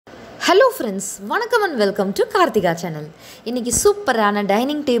Hello friends, வணக்கம் and welcome to Karthikhachannel. இன்னைக்கு சூப்பரான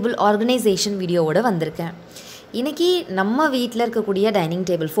டைனிங் டேபிள் ஆர்கனைசேஷன் வீடியோவோட வந்திருக்கேன். இன்னைக்கு நம்ம வீட்டில் இருக்கக்கூடிய dining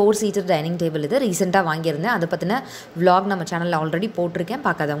table 4 seater dining table இது ரீசெண்டாக வாங்கியிருந்தேன். அதை பற்றின vlog நம்ம சேனலில் ஆல்ரெடி போட்டிருக்கேன்.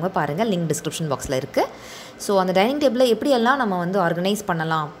 பார்க்காதவங்க பாருங்கள், லிங்க் டிஸ்கிரிப்ஷன் பாக்ஸில் இருக்குது. ஸோ அந்த டைனிங் டேபிளை எப்படியெல்லாம் நம்ம ஆர்கனைஸ்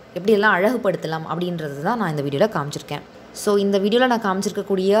பண்ணலாம், எப்படியெல்லாம் அழகுபடுத்தலாம் அப்படின்றது தான் நான் இந்த வீடியோவில் காமிச்சிருக்கேன். ஸோ இந்த வீடியோவில் நான்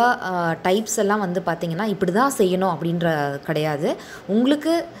காமிச்சிருக்கக்கூடிய டைப்ஸ் எல்லாம் பார்த்திங்கன்னா இப்படி தான் செய்யணும் அப்படின்ற கிடையாது.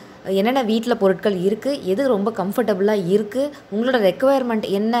 உங்களுக்கு என்னென்ன வீட்டில் பொருட்கள் இருக்குது, எது ரொம்ப கம்ஃபர்டபுளாக இருக்குது, உங்களோட ரெக்குவயர்மெண்ட்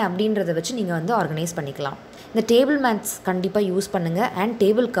என்ன அப்படின்றத வச்சு நீங்கள் ஆர்கனைஸ் பண்ணிக்கலாம். இந்த டேபிள் மேட்ஸ் கண்டிப்பாக யூஸ் பண்ணுங்கள் அண்ட்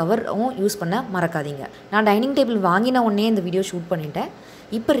டேபிள் கவரும் யூஸ் பண்ண மறக்காதீங்க. நான் டைனிங் டேபிள் வாங்கின உடனே இந்த வீடியோ ஷூட் பண்ணிட்டேன்.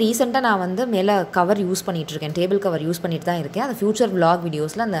 இப்போ ரீசெண்டாக நான் மேலே கவர் யூஸ் பண்ணிகிட்ருக்கேன், டேபிள் கவர் யூஸ் பண்ணிட்டு தான் இருக்கேன். அந்த ஃப்யூச்சர் விலாக்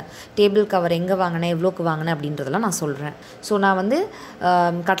வீடியோஸில் அந்த டேபிள் கவர் எங்கே வாங்கினேன், எவ்வளோக்கு வாங்கினேன் அப்படின்றதெல்லாம் நான் சொல்கிறேன். ஸோ நான்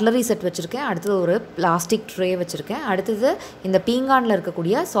கட்லரி செட் வச்சுருக்கேன், அடுத்தது ஒரு பிளாஸ்டிக் ட்ரே வச்சுருக்கேன், அடுத்தது இந்த பீங்கானில்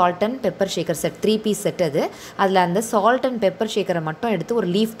இருக்கக்கூடிய salt and pepper Shekar set 3 piece set அது. அதில் அந்த சால்ட் அண்ட் பெப்பர் ஷேக்கரை மட்டும் எடுத்து ஒரு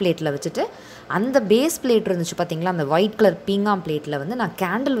லீஃப் பிளேட்டில் வச்சுட்டு, அந்த பேஸ் பிளேட் இருந்துச்சு பார்த்திங்களா, அந்த ஒயிட் கலர் பீங்கான் பிளேட்டில் நான்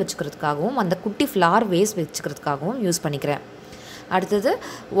கேண்டில் வச்சுக்கிறதுக்காகவும் அந்த குட்டி ஃப்ளார் வேஸ் வச்சுக்கிறதுக்காகவும் யூஸ் பண்ணிக்கிறேன். அடுத்தது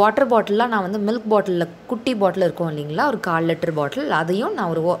வாட்டர் பாட்டிலாம் நான் மில்க் பாட்டிலில் குட்டி பாட்டில் இருக்கும் இல்லைங்களா, ஒரு 1/4 லிட்டர் பாட்டில், அதையும்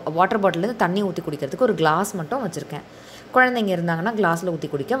நான் ஒரு வாட்டர் பாட்டிலேருந்து தண்ணி ஊற்றி குடிக்கிறதுக்கு ஒரு கிளாஸ் மட்டும் வச்சுருக்கேன். குழந்தைங்க இருந்தாங்கன்னா கிளாஸில்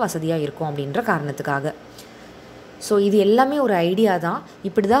ஊற்றி குடிக்க வசதியாக இருக்கும் அப்படின்ற காரணத்துக்காக. ஸோ இது எல்லாமே ஒரு ஐடியா தான்,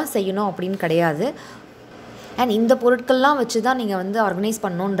 இப்படி தான் செய்யணும் அப்படின்னு கிடையாது. அண்ட் இந்த பொருட்கள்லாம் வச்சு தான் நீங்கள் ஆர்கனைஸ்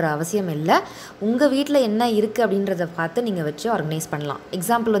பண்ணணுன்ற அவசியம் இல்லை. உங்கள் வீட்டில் என்ன இருக்குது அப்படின்றத பார்த்து நீங்கள் வச்சு ஆர்கனைஸ் பண்ணலாம்.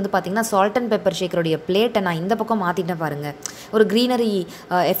 எக்ஸாம்பிள் பார்த்திங்கன்னா சால்ட் அண்ட் பெப்பர் ஷேக்கருடைய பிளேட்டை நான் இந்த பக்கம் மாற்றிட்டேன் பாருங்கள். ஒரு க்ரீனரி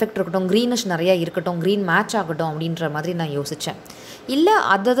எஃபெக்ட் இருக்கட்டும், க்ரீனிஷ் நிறையா இருக்கட்டும், க்ரீன் மேட்ச் ஆகட்டும் அப்படின்ற மாதிரி நான் யோசித்தேன். இல்லை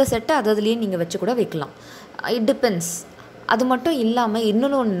அதை செட்டை அதுலேயே நீங்கள் வச்சு கூட வைக்கலாம். It depends. அது மட்டும் இல்லாமல்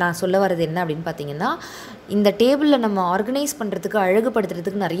இன்னொன்று நான் சொல்ல வர்றது என்ன அப்படின்னு பார்த்தீங்கன்னா, இந்த டேபிளில் நம்ம ஆர்கனைஸ் பண்ணுறதுக்கு,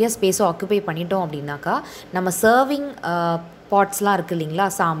 அழகுபடுத்துறதுக்கு நிறைய ஸ்பேஸை ஆக்குபை பண்ணிட்டோம் அப்படின்னாக்கா, நம்ம சர்விங் பாட்ஸ்லாம் இருக்குது இல்லைங்களா,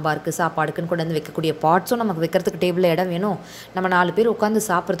 சாம்பாருக்கு சாப்பாடுக்குன்னு கொண்டு வைக்கக்கூடிய பாட்ஸும் நமக்கு வைக்கிறதுக்கு டேபிளில் இடம் வேணும். நம்ம 4 பேர் உட்காந்து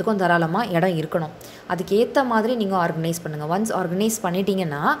சாப்பிட்றதுக்கும் தாராளமாக இடம் இருக்கணும். அதுக்கேற்ற மாதிரி நீங்கள் ஆர்கனைஸ் பண்ணுங்கள். ஒன்ஸ் ஆர்கனைஸ்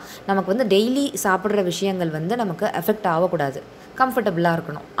பண்ணிட்டீங்கன்னா நமக்கு டெய்லி சாப்பிட்ற விஷயங்கள் நமக்கு எஃபெக்ட் ஆகக்கூடாது, கம்ஃபர்டபுளாக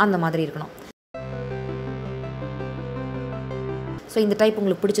இருக்கணும், அந்த மாதிரி இருக்கணும். ஸோ இந்த டைப்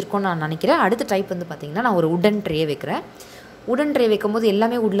உங்களுக்கு பிடிச்சிருக்கோன்னு நான் நினைக்கிறேன். அடுத்த டைப் பார்த்திங்கன்னா, நான் ஒரு உடன் ட்ரே வைக்கிறேன். உடன் ட்ரே வைக்கும்போது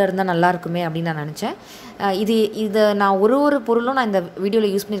எல்லாமே உட்டில் இருந்தால் நல்லாயிருக்குமே அப்படின்னு நான் நினச்சேன். இதை நான் ஒரு பொருளும் நான் இந்த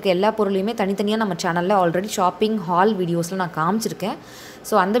வீடியோவில் யூஸ் பண்ணியிருக்கேன். எல்லா பொருளையுமே தனித்தனியாக நம்ம சேனலில் ஆல்ரெடி ஷாப்பிங் ஹால் வீடியோஸில் நான் காமிச்சிருக்கேன்.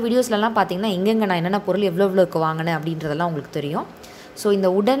 ஸோ அந்த வீடியோஸ்லலாம் பார்த்திங்கன்னா எங்கெங்கே நான் என்னென்ன பொருள் எவ்வளோக்கு வாங்கினேன் அப்படின்றதெல்லாம் உங்களுக்கு தெரியும். ஸோ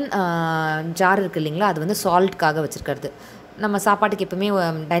இந்த உடன் ஜார் இருக்குது இல்லைங்களா, அது சால்ட்டுக்காக வச்சுருக்கிறது. நம்ம சாப்பாட்டுக்கு எப்போவுமே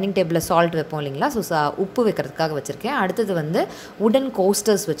டைனிங் டேபிளில் சால்ட் வைப்போம் இல்லைங்களா, ஸோ உப்பு வைக்கிறதுக்காக வச்சுருக்கேன். அடுத்தது உடன்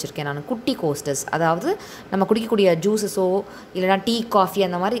கோஸ்டர்ஸ் வச்சுருக்கேன் நான், குட்டி கோஸ்டர்ஸ். அதாவது நம்ம குடிக்கக்கூடிய ஜூஸஸோ இல்லைனா டீ காஃபி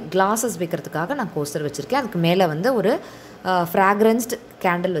அந்த மாதிரி கிளாஸஸ் வைக்கிறதுக்காக நான் கோஸ்டர் வச்சுருக்கேன். அதுக்கு மேலே ஒரு ஃப்ராக்ரன்ஸ்டு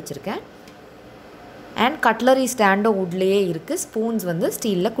கேண்டில் வச்சுருக்கேன். அண்ட் கட்லரி ஸ்டாண்டோ வுட்லேயே இருக்குது. ஸ்பூன்ஸ்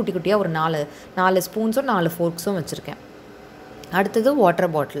ஸ்டீலில் குட்டி குட்டியாக ஒரு 4 ஸ்பூன்ஸும் 4 ஃபோர்க்ஸும் வச்சுருக்கேன். அடுத்தது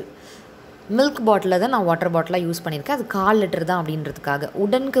வாட்டர் பாட்டில். மில்க் பாட்டிலில் தான் நான் வாட்டர் பாட்டிலாக யூஸ் பண்ணியிருக்கேன். அது 1/4 லிட்டர் தான் அப்படின்றதுக்காக.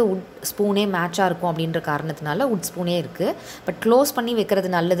 உடனுக்கு உட் ஸ்பூனே மேட்சாக இருக்கும் அப்படின்ற காரணத்தினால உட் ஸ்பூனே இருக்குது. பட் க்ளோஸ் பண்ணி வைக்கிறது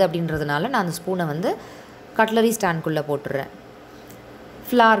நல்லது அப்படின்றதுனால நான் அந்த ஸ்பூனை கட்லரி ஸ்டாண்ட்குள்ளே போட்டுடுறேன்.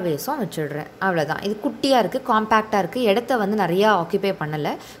 ஃப்ளார் வேஸும் வச்சுடுறேன். அவ்வளோதான். இது குட்டியாக இருக்குது, காம்பேக்டாக இருக்குது, இடத்த நிறையா ஆக்கியூபை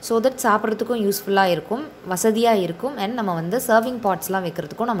பண்ணலை. ஸோ தட் சாப்பிட்றதுக்கும் யூஸ்ஃபுல்லாக இருக்கும், வசதியாக இருக்கும். அண்ட் நம்ம சர்விங் பாட்ஸ்லாம்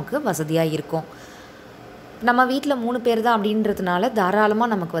வைக்கிறதுக்கும் நமக்கு வசதியாக இருக்கும். நம்ம வீட்டில் 3 பேர் தான் அப்படின்றதுனால தாராளமாக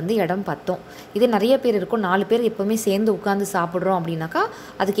நமக்கு இடம் பத்தும். இதே நிறைய பேர் இருக்கும், 4 பேர் எப்போவுமே சேர்ந்து உட்காந்து சாப்பிட்றோம் அப்படின்னாக்கா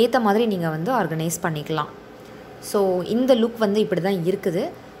அதுக்கேற்ற மாதிரி நீங்கள் ஆர்கனைஸ் பண்ணிக்கலாம். ஸோ இந்த லுக் இப்படி தான் இருக்குது.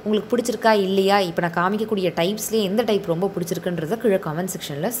 உங்களுக்கு பிடிச்சிருக்கா இல்லையா, இப்போ நான் காமிக்கக்கூடிய டைப்ஸ்லேயே எந்த டைப் ரொம்ப பிடிச்சிருக்குன்றதை கீழே கமெண்ட்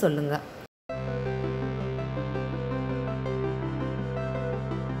செக்ஷனில் சொல்லுங்கள்.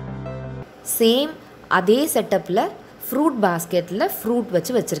 சேம் அதே செட்டப்பில் ஃப்ரூட் பாஸ்கெட்டில் ஃப்ரூட்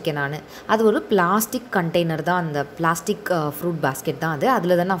வச்சுருக்கேன் நான். அது ஒரு பிளாஸ்டிக் கண்டெய்னர் தான், அந்த பிளாஸ்டிக் ஃப்ரூட் பாஸ்கெட் தான் அது.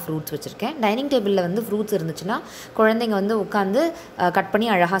 அதில் தான் நான் ஃப்ரூட்ஸ் வச்சுருக்கேன். டைனிங் டேபிளில் ஃப்ரூட்ஸ் இருந்துச்சுன்னா குழந்தைங்க உட்காந்து கட் பண்ணி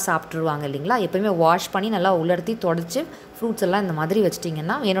அழகாக சாப்பிட்ருவாங்க இல்லைங்களா. எப்போயுமே வாஷ் பண்ணி நல்லா உலர்த்தி தொடச்சி ஃப்ரூட்ஸ் எல்லாம் இந்த மாதிரி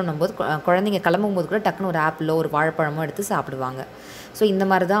வச்சிட்டிங்கன்னா வேணும்னும் போது குழந்தைங்க கிளம்பும்போது கூட டக்குன்னு ஒரு ஆப்பிளோ ஒரு வாழைப்பழமோ எடுத்து சாப்பிடுவாங்க. ஸோ இந்த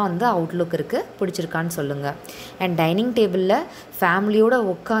மாதிரி தான் அவுட்லுக் இருக்குது. பிடிச்சிருக்கான்னு சொல்லுங்கள். அண்ட் டைனிங் டேபிளில் ஃபேமிலியோடு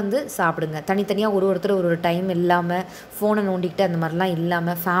உட்காந்து சாப்பிடுங்க. தனித்தனியாக ஒருத்தர் ஒரு டைம் இல்லாமல் ஃபோனை நோண்டிக்கிட்டு அந்த மாதிரிலாம்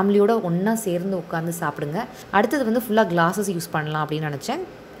இல்லாமல் ஃபேமிலியோடு ஒன்றா சேர்ந்து உட்காந்து சாப்பிடுங்க. அடுத்தது ஃபுல்லாக கிளாஸஸ் யூஸ் பண்ணலாம் அப்படின்னு நினச்சேன்.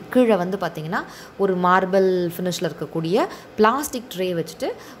 கீழே பார்த்திங்கன்னா ஒரு மார்பிள் ஃபினிஷில் இருக்கக்கூடிய பிளாஸ்டிக் ட்ரே வச்சுட்டு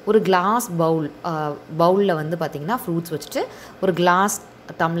ஒரு கிளாஸ் பவுலில் பார்த்திங்கன்னா ஃப்ரூட்ஸ் வச்சுட்டு ஒரு கிளாஸ்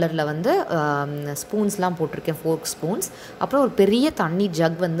டம்ளரில் வந்து ஸ்பூன்ஸ்லாம் போட்டிருக்கேன், ஃபோர்க் ஸ்பூன்ஸ். அப்புறம் ஒரு பெரிய தண்ணி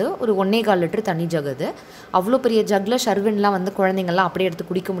ஜக் வந்து ஒரு 1.25 லிட்டர் தண்ணி ஜக் அது. அவ்வளோ பெரிய ஜக்கில் ஷர்வின்லாம் வந்து குழந்தைங்கள்லாம் அப்படியே எடுத்து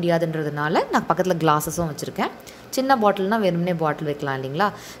குடிக்க முடியாதுன்றதுனால நான் பக்கத்தில் கிளாஸஸும் வச்சுருக்கேன். சின்ன பாட்டில்னால் வெறுமனே பாட்டில் வைக்கலாம் இல்லைங்களா.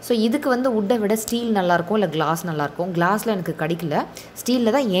 ஸோ இதுக்கு வந்து வுட்டை விட ஸ்டீல் நல்லாயிருக்கும், இல்லை கிளாஸ் நல்லாயிருக்கும். கிளாஸில் எனக்கு கிடைக்கல,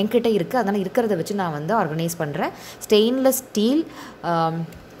 ஸ்டீலில் தான் என்கிட்ட இருக்குது. அதனால் இருக்கிறத வச்சு நான் வந்து ஆர்கனைஸ் பண்ணுறேன். ஸ்டெயின்லெஸ் ஸ்டீல்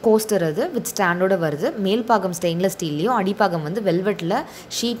கோஸ்டர் அது வித் ஸ்டாண்டோடு வருது. மேல் பாகம் ஸ்டெயின்லெஸ் ஸ்டீல்லையும் அடிப்பாகம் வந்து வெல்வெட்டில்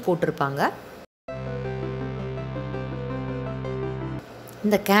ஷீட் போட்டிருப்பாங்க.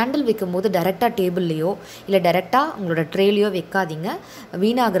 இந்த கேண்டில் வைக்கும்போது டைரெக்டாக டேபிள்லையோ இல்லை டைரெக்டாக உங்களோட ட்ரேலையோ வைக்காதீங்க.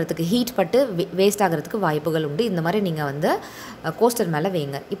 வீணாகிறதுக்கு, ஹீட் பட்டு வேஸ்ட் ஆகிறதுக்கு வாய்ப்புகள் உண்டு. இந்த மாதிரி நீங்கள் வந்து கோஸ்டர் மேலே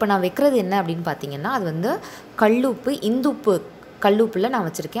வைங்க. இப்போ நான் வைக்கிறது என்ன அப்படின்னு பார்த்தீங்கன்னா, அது வந்து கல்லுப்பு, இந்துப்பு கல்லுப்பில் நான்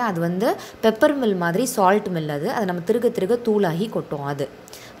வச்சுருக்கேன். அது வந்து பெப்பர் மில் மாதிரி சால்ட் மில். அது நம்ம திருக திருக தூளாகி கொட்டும். அது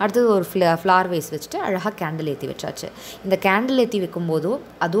அடுத்தது ஒரு ஃப்ளார் வேஸ் வச்சுட்டு அழகாக கேண்டில் ஏற்றி வச்சாச்சு. இந்த கேண்டில் ஏற்றி வைக்கும்போதும்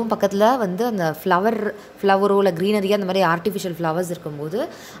அதுவும் பக்கத்தில் வந்து அந்த ஃப்ளவரோ இல்லை க்ரீனரியாக அந்த மாதிரி ஆர்டிஃபிஷியல் ஃப்ளவர்ஸ் இருக்கும்போது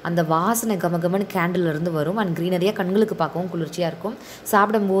அந்த வாசனை கமகமன்னு கேண்டிலிருந்து வரும். அண்ட் க்ரீனரியாக கண்களுக்கு பார்க்கவும் குளிர்ச்சியாக இருக்கும்.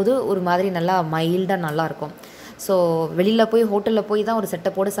 சாப்பிடும்போது ஒரு மாதிரி நல்லா மைல்டாக நல்லாயிருக்கும். ஸோ வெளியில் போய் ஹோட்டலில் போய் தான் ஒரு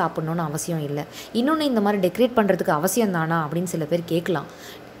செட்டப்போடு சாப்பிட்ணுன்னு அவசியம் இல்லை. இன்னொன்று, இந்த மாதிரி டெக்கரேட் பண்ணுறதுக்கு அவசியம் தானா அப்படின்னு சில பேர் கேட்கலாம்.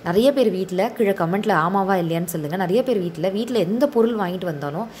 நிறைய பேர் வீட்டில் கீழே கமெண்ட்டில் ஆமாவா இல்லையான்னு சொல்லுங்கள். நிறைய பேர் வீட்டில் எந்த பொருள் வாங்கிட்டு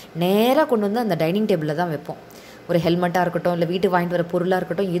வந்தாலும் நேராக கொண்டு வந்து அந்த டைனிங் டேபிளில் தான் வைப்போம். ஒரு ஹெல்மெட்டாக இருக்கட்டும், இல்லை வீட்டுக்கு வாங்கிட்டு வர பொருளாக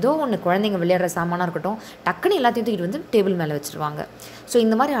இருக்கட்டும், ஏதோ ஒன்று குழந்தைங்க விளையாடுற சாமானாக இருக்கட்டும், டக்குன்னு எல்லாத்தையும் தூக்கிட்டு வந்து டேபிள் மேலே வச்சுருவாங்க. ஸோ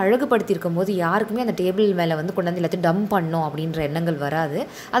இந்த மாதிரி அழகுபடுத்தியிருக்கும் போது யாருக்குமே அந்த டேபிள் மேலே வந்து கொண்டு வந்து எல்லாத்தையும் டம்ப் பண்ணணும் அப்படின்ற எண்ணங்கள் வராது.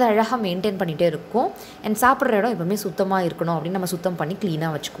 அதை அழகாக மெயின்டைன் பண்ணிகிட்டே இருக்கும். அண்ட் சாப்பிட்ற இடம் எப்பவுமே சுத்தமாக இருக்கணும் அப்படின்னு நம்ம சுத்தம் பண்ணி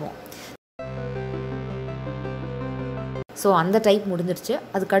க்ளீனாக வச்சுக்குவோம். ஸோ அந்த டைப் முடிஞ்சிருச்சு.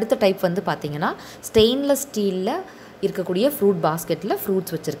 அதுக்கு அடுத்த டைப் வந்து பார்த்திங்கன்னா, ஸ்டெயின்லெஸ் ஸ்டீலில் இருக்கக்கூடிய ஃப்ரூட் பாஸ்கெட்டில்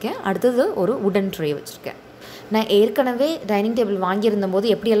ஃப்ரூட்ஸ் வச்சுருக்கேன். அடுத்தது ஒரு வுடன் ட்ரே வச்சுருக்கேன். நான் ஏற்கனவே டைனிங் டேபிள் வாங்கியிருந்த போது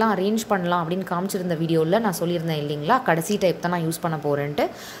எப்படியெல்லாம் அரேஞ்ச் பண்ணலாம் அப்படின்னு காமிச்சிருந்த வீடியோவில் நான் சொல்லியிருந்தேன் இல்லைங்களா, கடைசி டைப் தான் நான் யூஸ் பண்ண போகிறேன்ட்டு.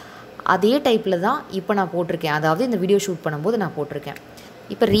 அதே டைப்பில் தான் இப்போ நான் போட்டிருக்கேன். அதாவது இந்த வீடியோ ஷூட் பண்ணும்போது நான் போட்டிருக்கேன்.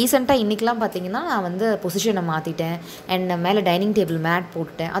 இப்போ ரீசெண்டாக இன்றைக்கெலாம் பார்த்திங்கன்னா நான் வந்து பொசிஷனை மாற்றிட்டேன். அண்ட் மேலே டைனிங் டேபிள் மேட்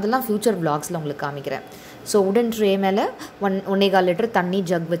போட்டுட்டேன். அதெல்லாம் ஃப்யூச்சர் விளாக்ஸில் உங்களுக்கு காமிக்கிறேன். ஸோ வுடன் ட்ரே மேலே 1.25 லிட்டர் தண்ணி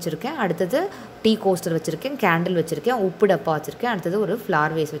ஜக் வச்சுருக்கேன். அடுத்தது டீ கோஸ்டர் வச்சுருக்கேன், கேண்டில் வச்சுருக்கேன், உப்பு டப்பா வச்சுருக்கேன். அடுத்தது ஒரு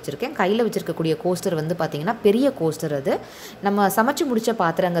ஃப்ளார் வேஸ் வச்சுருக்கேன். கையில் வச்சுருக்கக்கூடிய கோஸ்டர் வந்து பார்த்திங்கன்னா பெரிய கோஸ்டர். அது நம்ம சமைச்சு முடித்த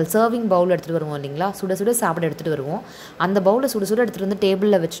பாத்திரங்கள், சர்விங் பவுல் எடுத்துகிட்டு வருவோம் இல்லைங்களா, சுட சுட சாப்பிட எடுத்துகிட்டு வருவோம். அந்த பவுலில் சுட சுட எடுத்துகிட்டு வந்து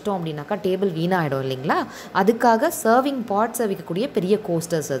டேபிளில் வச்சுட்டோம் அப்படின்னாக்கா டேபிள் வீணாகிடும் இல்லைங்களா. அதுக்காக சர்விங் பாட்ஸை வைக்கக்கூடிய பெரிய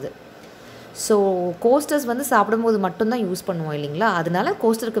கோஸ்டர்ஸ் அது. ஸோ கோஸ்டர்ஸ் வந்து சாப்பிடும்போது மட்டும்தான் யூஸ் பண்ணுவோம் இல்லைங்களா. அதனால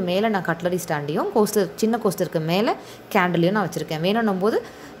கோஸ்டருக்கு மேலே நான் கட்லரி ஸ்டாண்டையும் சின்ன கோஸ்டருக்கு மேலே கேண்டிலையும் நான் வச்சுருக்கேன். வேணும்னும் போது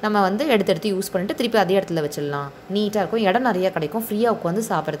நம்ம வந்து எடுத்து யூஸ் பண்ணிட்டு திருப்பி அதே இடத்துல வச்சிடலாம். நீட்டாக இருக்கும், இடம் நிறையா கிடைக்கும், ஃப்ரீயாக உட்காந்து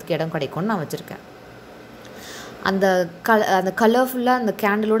சாப்பிட்றதுக்கு இடம் கிடைக்கும்னு நான் வச்சுருக்கேன். அந்த கலர்ஃபுல்லாக அந்த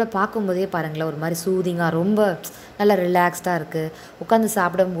கேண்டிலோட பார்க்கும்போதே பாருங்களேன், ஒரு மாதிரி சூதிங்காக ரொம்ப நல்லா ரிலாக்ஸ்டாக இருக்குது. உட்காந்து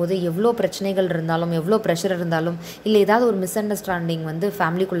சாப்பிடும்போது எவ்வளோ பிரச்சனைகள் இருந்தாலும், எவ்வளோ ப்ரெஷர் இருந்தாலும், இல்லை ஏதாவது ஒரு மிஸ் அண்டர்ஸ்டாண்டிங் வந்து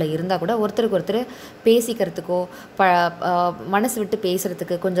ஃபேமிலிக்குள்ளே இருந்தால் கூட ஒருத்தருக்கு ஒருத்தர் பேசிக்கிறதுக்கோ மனசு விட்டு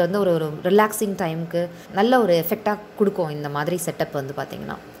பேசுகிறதுக்கு கொஞ்சம் வந்து ஒரு ரிலாக்ஸிங் டைமுக்கு நல்ல ஒரு எஃபெக்டாக கொடுக்கும் இந்த மாதிரி செட்டப் வந்து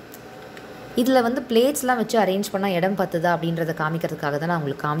பார்த்திங்கன்னா. இதில் வந்து பிளேட்ஸ்லாம் வச்சு அரேஞ்ச் பண்ணால் இடம் பத்துதா அப்படின்றத காமிக்கிறதுக்காக தான் நான்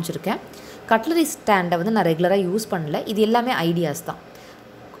உங்களுக்கு காமிச்சிருக்கேன். கட்லரி ஸ்டாண்டை வந்து நான் ரெகுலராக யூஸ் பண்ணல. இது எல்லாமே ஐடியாஸ் தான்.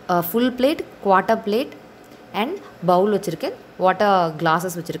 Full plate, quarter played and Pavul வச்சுருக்கேன், வாட்டர்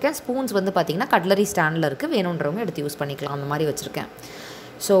கிளாஸஸ் வச்சுருக்கேன். ஸ்பூன்ஸ் வந்து பார்த்திங்கன்னா கட்லரி ஸ்டாண்டில் இருக்குது, வேணுன்றவங்க எடுத்து யூஸ் பண்ணிக்கலாம், அந்த மாதிரி வச்சுருக்கேன்.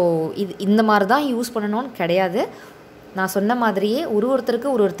 ஸோ இந்த மாதிரி தான் யூஸ் பண்ணணும்னு கிடையாது. நான் சொன்ன மாதிரியே ஒருத்தருக்கு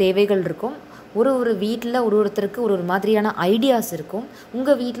ஒரு தேவைகள் இருக்கும். ஒரு வீட்டில் ஒருத்தருக்கு ஒரு மாதிரியான ஐடியாஸ் இருக்கும்.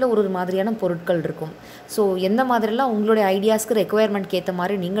 உங்கள் வீட்டில் ஒரு மாதிரியான பொருட்கள் இருக்கும். ஸோ எந்த மாதிரிலாம் உங்களுடைய ஐடியாஸ்க்கு ரெக்குவயர்மெண்ட்க்கு ஏற்ற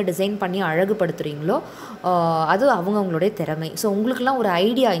மாதிரி நீங்கள் டிசைன் பண்ணி அழகுபடுத்துகிறீங்களோ அது அவங்களுடைய திறமை. ஸோ உங்களுக்குலாம் ஒரு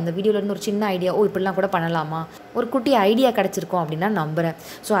ஐடியா, இந்த வீடியோலேருந்து ஒரு சின்ன ஐடியா, இப்படிலாம் கூட பண்ணலாமா, ஒரு குட்டி ஐடியா கிடச்சிருக்கோம் அப்படின்னா நம்புகிறேன்.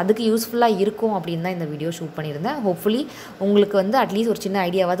 ஸோ அதுக்கு யூஸ்ஃபுல்லாக இருக்கும் அப்படின்னு தான் இந்த வீடியோ ஷூட் பண்ணியிருந்தேன். ஹோப்ஃபுல்லி உங்களுக்கு வந்து அட்லீஸ்ட் ஒரு சின்ன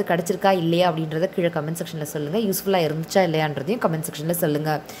ஐடியாவாவது கிடச்சிருக்கா இல்லையா அப்படின்றத கீழே கமெண்ட் செக்ஷனில் சொல்லுங்கள். யூஸ்ஃபுல்லாக இருந்துச்சா இல்லையான்றதையும் கமெண்ட் செக்ஷனில்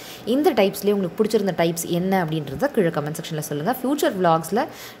சொல்லுங்கள். இந்த டைப்ஸ்லேயே உங்களுக்கு பிடிச்சிருந்த டைப்ஸ் என்ன அப்படின்றத கீழே கமெண்ட் செக்ஷனில் சொல்லுங்கள். ஃப்யூச்சர் விளாக்ஸில்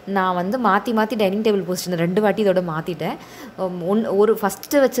நான் வந்து மாற்றி டைனிங் டேபிள் பொசிஷன் 2 வாட்டி இதோட மாற்றிட்டேன். ஒரு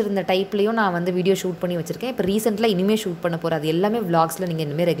ஃபஸ்ட்டு வச்சுருந்த டைப்லேயும் நான் வந்து வீடியோ ஷூட் பண்ணி வச்சுருக்கேன். இப்போ ரீசெண்டில் இனிமேல் ஷூட் பண்ண போகிறேன். அது எல்லாமே விளாக்ஸில் நீங்கள்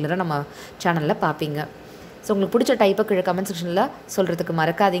இனிமேல் ரெகுலராக நம்ம சேனலில் பார்ப்பீங்க. ஸோ உங்களுக்கு பிடிச்ச டைப்பை கீழே கமெண்ட் செக்ஷனில் சொல்கிறதுக்கு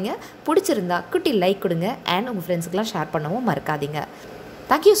மறக்காதீங்க. பிடிச்சிருந்தா குட்டி லைக் கொடுங்க அண்ட் உங்கள் ஃப்ரெண்ட்ஸுக்கெலாம் ஷேர் பண்ணவும் மறக்காதீங்க.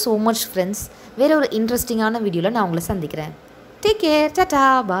 Thank you so much friends. வேறு ஒரு இன்ட்ரெஸ்டிங்கான வீடியோவில் நான் உங்களை சந்திக்கிறேன். டேக் கேர், டாடா,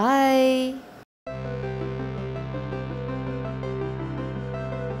 பாய்.